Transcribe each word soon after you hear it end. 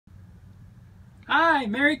Hi,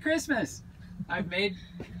 Merry Christmas! I've made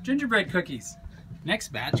gingerbread cookies. Next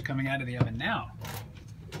batch coming out of the oven now.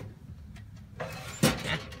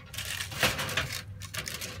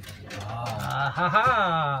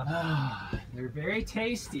 They're very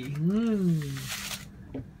tasty.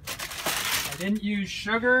 I didn't use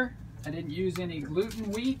sugar. I didn't use any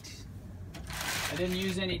gluten wheat. I didn't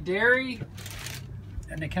use any dairy.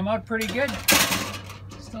 And they come out pretty good.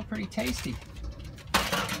 Still pretty tasty.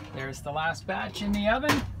 There's the last batch in the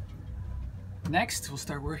oven. Next, we'll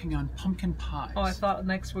start working on pumpkin pies. Oh, I thought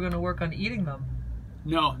next we're going to work on eating them.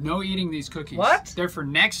 No, no eating these cookies. What? They're for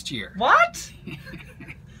next year. What?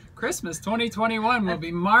 Christmas 2021 will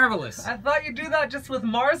be marvelous. I thought you do that just with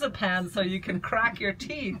marzipan so you can crack your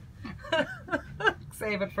teeth.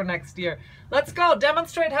 Save it for next year. Let's go.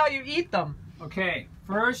 Demonstrate how you eat them. Okay,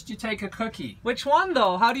 first you take a cookie. Which one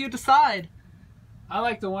though? How do you decide? I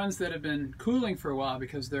like the ones that have been cooling for a while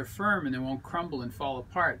because they're firm and they won't crumble and fall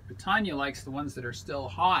apart. But Tanya likes the ones that are still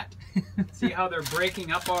hot. See how they're breaking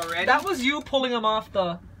up already? That was you pulling them off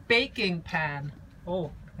the baking pan. Oh,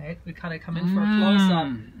 okay. We kind of come in for a close-up.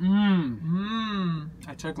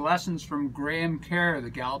 I took lessons from Graham Kerr, the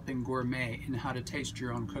Galloping Gourmet, in how to taste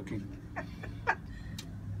your own cooking.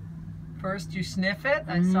 First you sniff it.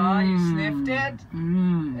 I saw you sniffed it.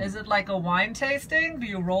 Is it like a wine tasting? Do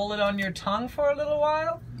you roll it on your tongue for a little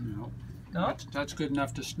while? No. No? That's good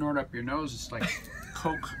enough to snort up your nose. It's like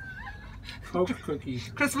Coke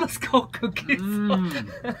cookies. Christmas Coke cookies.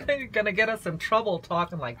 You're going to get us in trouble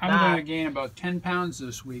talking like that. I'm going to gain about 10 pounds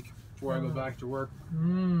this week before I go back to work.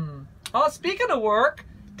 Oh, speaking of work,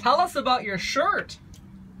 tell us about your shirt.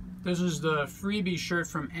 This is the freebie shirt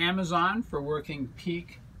from Amazon for working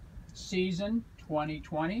peak season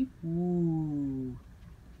 2020. Ooh.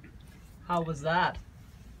 How was that?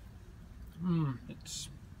 It's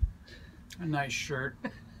a nice shirt.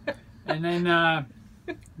 And then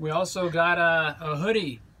we also got a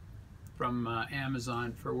hoodie from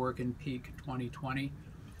Amazon for working peak 2020.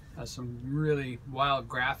 Has some really wild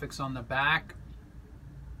graphics on the back.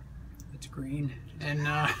 It's green. And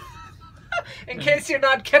in case you're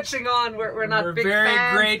not catching on, we're not big very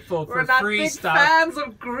fans. grateful for we're not free big stuff. fans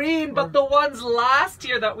of green, but the ones last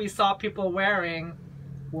year that we saw people wearing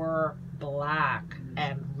were black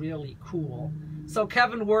and really cool. So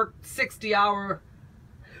Kevin worked 60-hour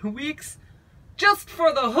weeks just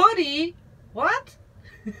for the hoodie. What?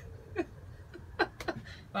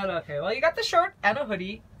 But okay, well, you got the shirt and a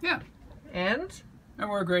hoodie. Yeah. And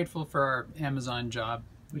we're grateful for our Amazon job,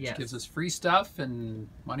 which gives us free stuff and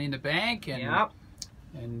money in the bank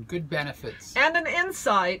and good benefits. And an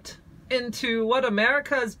insight into what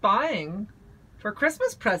America is buying for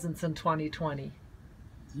Christmas presents in 2020.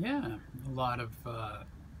 Yeah, a lot of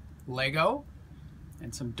Lego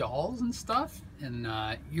and some dolls and stuff and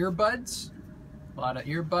earbuds. A lot of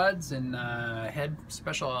earbuds and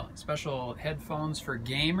special headphones for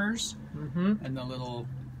gamers and the little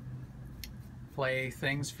play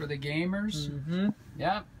things for the gamers.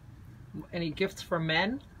 Yeah. Any gifts for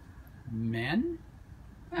men? Men?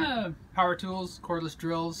 Power tools, cordless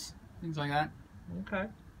drills, things like that. Okay.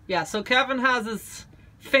 Yeah, so Kevin has his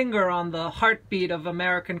finger on the heartbeat of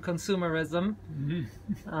American consumerism.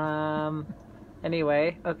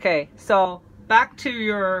 Anyway, okay, so back to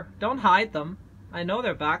your... Don't hide them. I know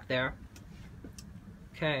they're back there.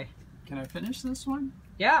 Okay. Can I finish this one?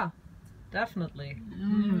 Yeah, definitely.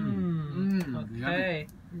 Okay.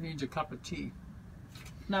 Needs a cup of tea.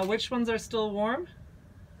 Now, which ones are still warm?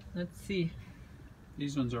 Let's see.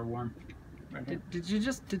 These ones are warm. Right here. Did you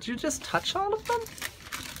just touch all of them?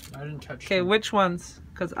 I didn't touch Okay, them. which ones?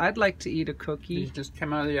 Because I'd like to eat a cookie. These just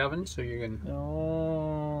came out of the oven, so you can...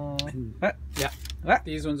 Oh. What? Yeah. What?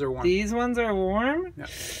 These ones are warm. These ones are warm? Yeah.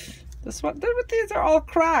 This one, these are all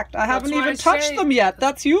cracked. I haven't even I touched say. them yet.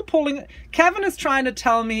 That's you pulling. Kevin is trying to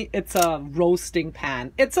tell me it's a roasting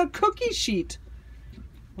pan. It's a cookie sheet.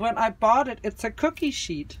 When I bought it, it's a cookie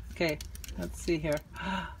sheet. Okay, let's see here.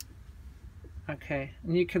 Okay,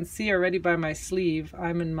 and you can see already by my sleeve,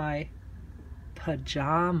 I'm in my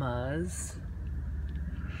pajamas.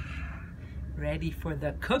 Ready for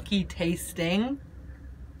the cookie tasting.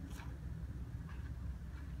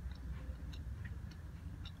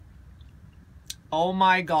 Oh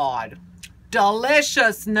my God.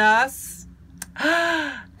 Deliciousness.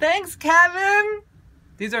 Thanks, Kevin.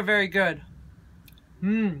 These are very good.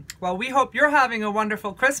 Well, we hope you're having a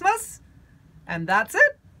wonderful Christmas. And that's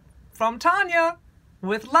it from Tanya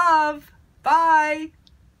with love. Bye.